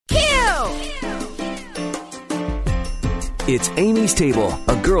It's Amy's Table,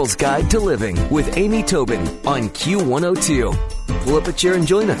 a girl's guide to living with Amy Tobin on Q102. Pull up a chair and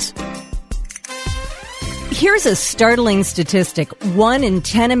join us. Here's a startling statistic. 1 in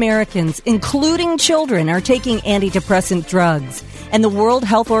 10 Americans, including children, are taking antidepressant drugs. And the World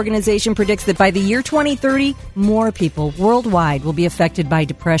Health Organization predicts that by the year 2030, more people worldwide will be affected by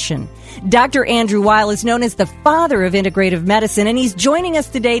depression. Dr. Andrew Weil is known as the father of integrative medicine, and he's joining us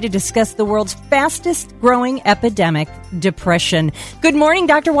today to discuss the world's fastest growing epidemic, depression. Good morning,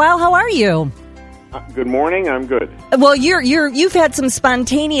 Dr. Weil. How are you? Good morning. I'm good. Well, you've had some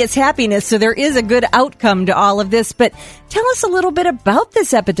spontaneous happiness, so there is a good outcome to all of this. But tell us a little bit about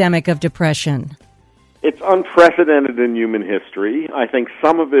this epidemic of depression. It's unprecedented in human history. I think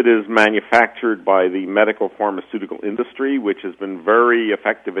some of it is manufactured by the medical pharmaceutical industry, which has been very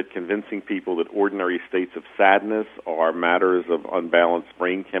effective at convincing people that ordinary states of sadness are matters of unbalanced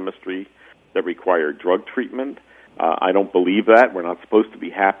brain chemistry that require drug treatment. I don't believe that. We're not supposed to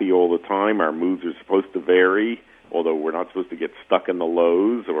be happy all the time. Our moods are supposed to vary, although we're not supposed to get stuck in the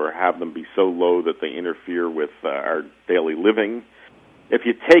lows or have them be so low that they interfere with our daily living. If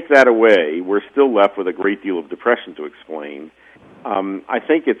you take that away, we're still left with a great deal of depression to explain. I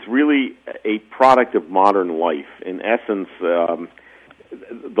think it's really a product of modern life. In essence, the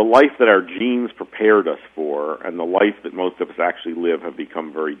life that our genes prepared us for and the life that most of us actually live have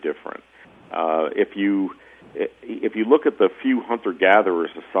become very different. If you look at the few hunter-gatherer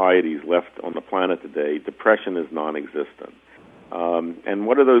societies left on the planet today, depression is non-existent. And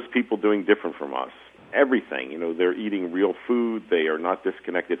what are those people doing different from us? Everything. They're eating real food. They are not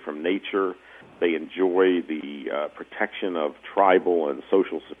disconnected from nature. They enjoy the protection of tribal and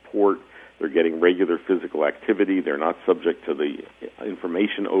social support. They're getting regular physical activity. They're not subject to the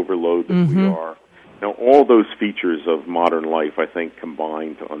information overload that we are. Now, all those features of modern life, I think,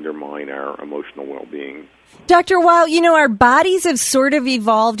 combine to undermine our emotional well-being. Dr. Weil, our bodies have sort of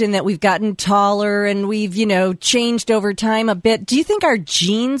evolved in that we've gotten taller and we've, changed over time a bit. Do you think our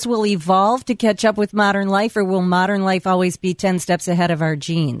genes will evolve to catch up with modern life, or will modern life always be 10 steps ahead of our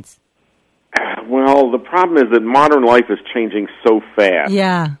genes? Well, the problem is that modern life is changing so fast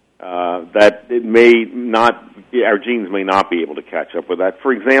that it may not, our genes may not be able to catch up with that.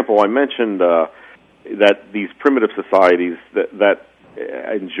 For example, I mentioned that these primitive societies that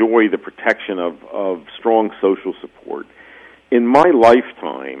enjoy the protection of strong social support. In my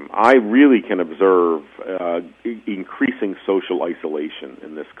lifetime, I really can observe increasing social isolation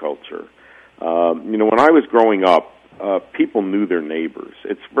in this culture. When I was growing up, people knew their neighbors.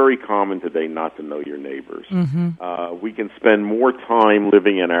 It's very common today not to know your neighbors. We can spend more time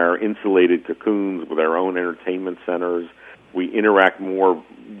living in our insulated cocoons with our own entertainment centers. We interact more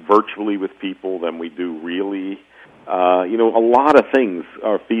virtually with people than we do really. A lot of things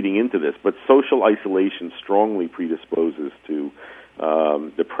are feeding into this, but social isolation strongly predisposes to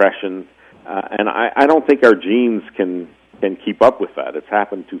depression, and I don't think our genes can keep up with that. It's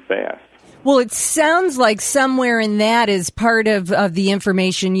happened too fast. Well, it sounds like somewhere in that is part of the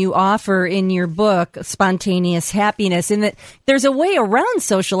information you offer in your book, Spontaneous Happiness, in that there's a way around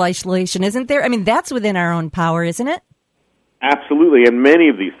social isolation, isn't there? I mean, that's within our own power, isn't it? Absolutely, and many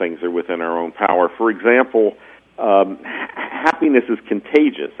of these things are within our own power. For example, happiness is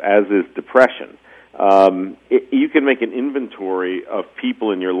contagious, as is depression. You can make an inventory of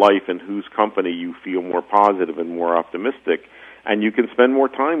people in your life in whose company you feel more positive and more optimistic, and you can spend more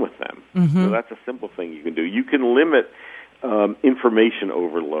time with them. So that's a simple thing you can do. You can limit information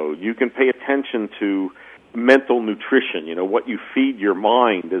overload. You can pay attention to mental nutrition. What you feed your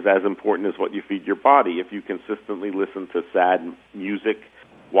mind is as important as what you feed your body. If you consistently listen to sad music,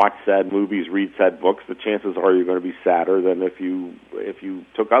 watch sad movies, read sad books, the chances are you're going to be sadder than if you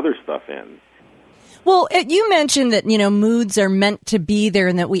took other stuff in. Well, you mentioned that, moods are meant to be there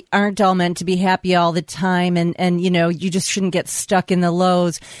and that we aren't all meant to be happy all the time and you just shouldn't get stuck in the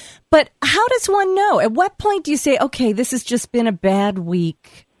lows. But how does one know? At what point do you say, okay, this has just been a bad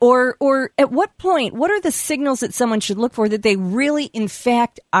week? Or at what point, what are the signals that someone should look for that they really, in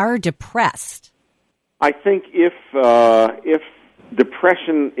fact, are depressed? I think if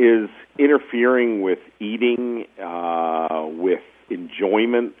depression is interfering with eating, with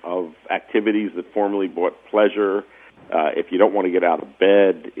enjoyment of activities that formerly brought pleasure, if you don't want to get out of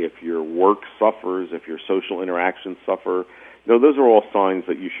bed, if your work suffers, if your social interactions suffer, those are all signs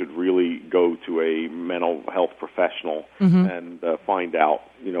that you should really go to a mental health professional and find out,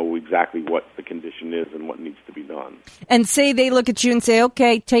 exactly what the condition is and what needs to be done. And say they look at you and say,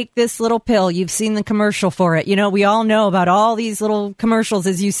 okay, take this little pill. You've seen the commercial for it. We all know about all these little commercials.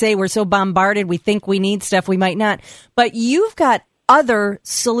 As you say, we're so bombarded, we think we need stuff we might not. But you've got other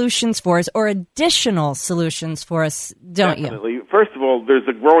solutions for us or additional solutions for us, don't you? Definitely. First of all, there's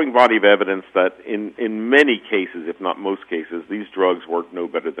a growing body of evidence that in many cases, if not most cases, these drugs work no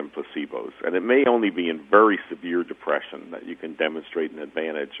better than placebos. And it may only be in very severe depression that you can demonstrate an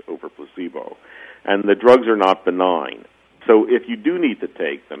advantage over placebo. And the drugs are not benign. So if you do need to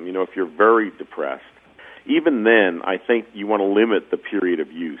take them, if you're very depressed, even then, I think you want to limit the period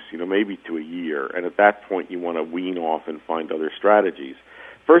of use, maybe to a year. And at that point, you want to wean off and find other strategies.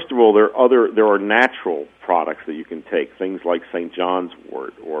 First of all, there are natural products that you can take, things like St. John's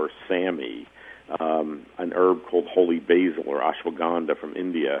wort or SAMI, an herb called holy basil or ashwagandha from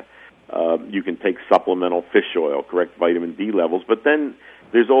India. You can take supplemental fish oil, correct vitamin D levels, but then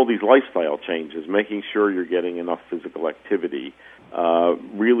there's all these lifestyle changes, making sure you're getting enough physical activity,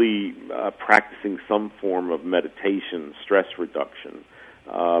 really practicing some form of meditation, stress reduction.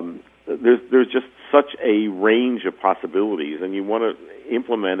 There's just such a range of possibilities, and you want to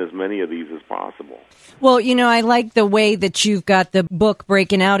implement as many of these as possible. Well, I like the way that you've got the book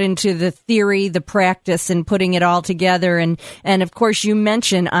breaking out into the theory, the practice, and putting it all together. And of course, you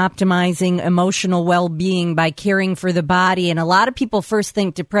mentioned optimizing emotional well-being by caring for the body. And a lot of people first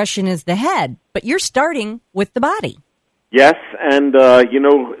think depression is the head, but you're starting with the body. Yes, and,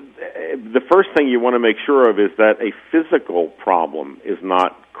 the first thing you want to make sure of is that a physical problem is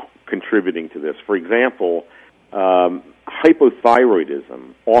not contributing to this. For example,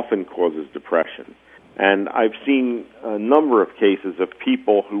 hypothyroidism often causes depression. And I've seen a number of cases of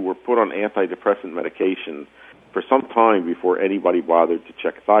people who were put on antidepressant medication for some time before anybody bothered to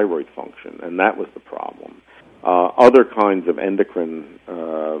check thyroid function, and that was the problem. Other kinds of endocrine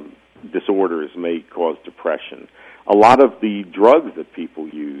disorders may cause depression. A lot of the drugs that people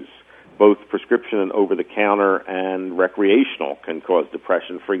use, both prescription and over-the-counter and recreational, can cause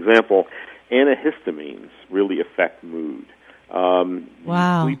depression. For example, antihistamines really affect mood.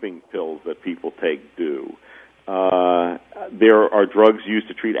 Wow. Sleeping pills that people take do. There are drugs used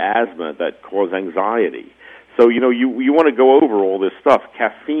to treat asthma that cause anxiety. So, you want to go over all this stuff.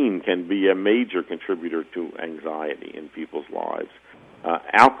 Caffeine can be a major contributor to anxiety in people's lives.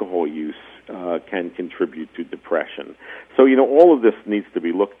 Alcohol use can contribute to depression. So, all of this needs to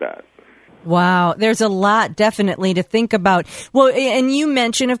be looked at. Wow, there's a lot definitely to think about. Well, and you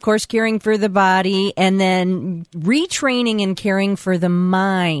mentioned, of course, caring for the body and then retraining and caring for the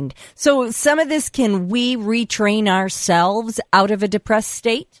mind. So some of this, can we retrain ourselves out of a depressed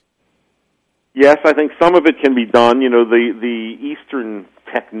state? Yes, I think some of it can be done. The Eastern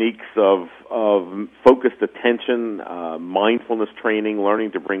techniques of focused attention, mindfulness training,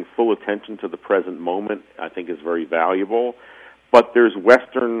 learning to bring full attention to the present moment, I think is very valuable. But there's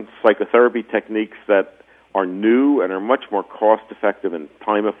Western psychotherapy techniques that are new and are much more cost-effective and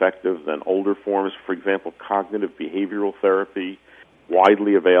time-effective than older forms. For example, cognitive behavioral therapy,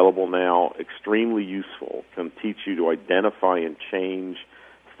 widely available now, extremely useful, can teach you to identify and change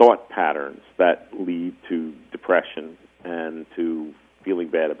thought patterns that lead to depression and to feeling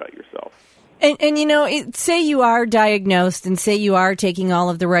bad about yourself. And say you are diagnosed and say you are taking all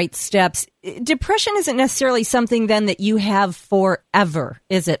of the right steps. Depression isn't necessarily something then that you have forever,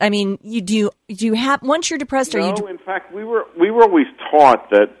 is it? I mean, do you have, once you're depressed, No, in fact, we were always taught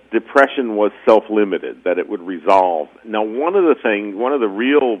that depression was self-limited, that it would resolve. Now, one of the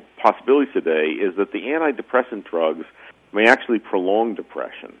real possibilities today is that the antidepressant drugs may actually prolong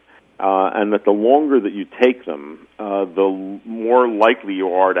depression. And that the longer that you take them, the more likely you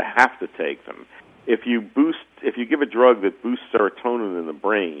are to have to take them. If you give a drug that boosts serotonin in the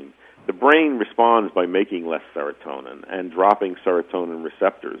brain responds by making less serotonin and dropping serotonin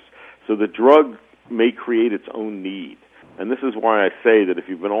receptors. So the drug may create its own need. And this is why I say that if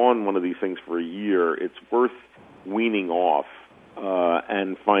you've been on one of these things for a year, it's worth weaning off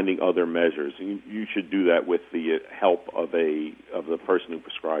and finding other measures. You should do that with the help of the person who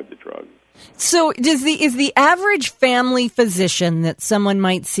prescribed the drug. So is the average family physician that someone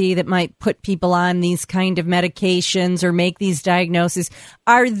might see that might put people on these kind of medications or make these diagnoses,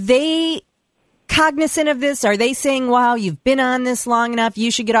 are they cognizant of this? Are they saying, wow, you've been on this long enough, you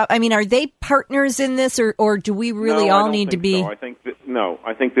should get off? I mean, are they partners in this, or do we really all need to be? So.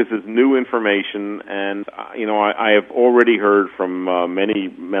 I think this is new information, and I have already heard from many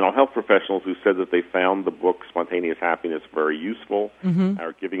mental health professionals who said that they found the book Spontaneous Happiness very useful,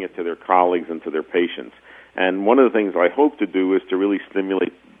 are giving it to their colleagues and to their patients. And one of the things I hope to do is to really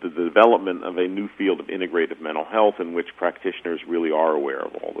stimulate the development of a new field of integrative mental health in which practitioners really are aware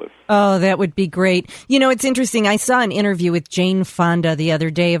of all this. Oh, that would be great. You know, it's interesting. I saw an interview with Jane Fonda the other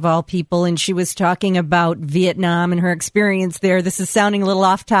day, of all people, and she was talking about Vietnam and her experience there. This is sounding a little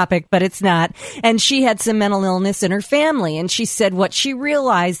off topic, but it's not. And she had some mental illness in her family, and she said what she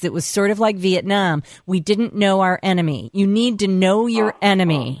realized, it was sort of like Vietnam. We didn't know our enemy. You need to know your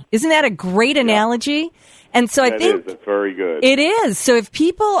enemy. Isn't that a great analogy? And so I think that's very good. It is. So if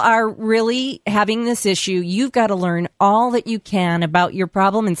people are really having this issue, you've got to learn all that you can about your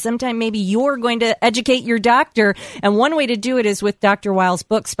problem. And sometime maybe you're going to educate your doctor. And one way to do it is with Dr. Weil's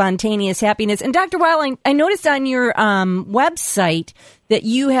book, Spontaneous Happiness. And Dr. Weil, I noticed on your website that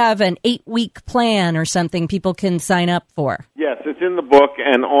you have an 8-week plan or something people can sign up for. Yes, it's in the book,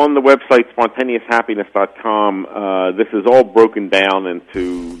 and on the website, spontaneoushappiness.com, this is all broken down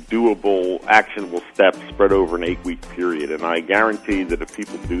into doable, actionable steps spread over an 8-week period. And I guarantee that if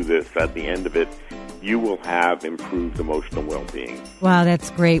people do this, at the end of it, you will have improved emotional well-being. Wow, that's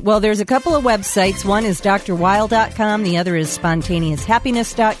great. Well, there's a couple of websites. One is drweil.com. The other is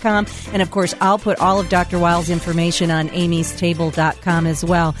spontaneoushappiness.com. And, of course, I'll put all of Dr. Weil's information on amystable.com as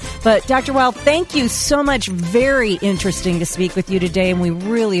well. But, Dr. Weil, thank you so much. Very interesting to speak with you today, and we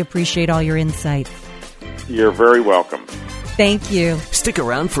really appreciate all your insights. You're very welcome. Thank you. Stick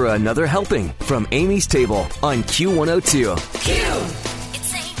around for another helping from Amy's Table on Q102. Q!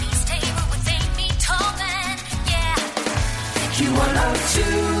 It's Amy's Table with Amy Tobin, yeah.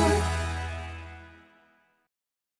 Q102.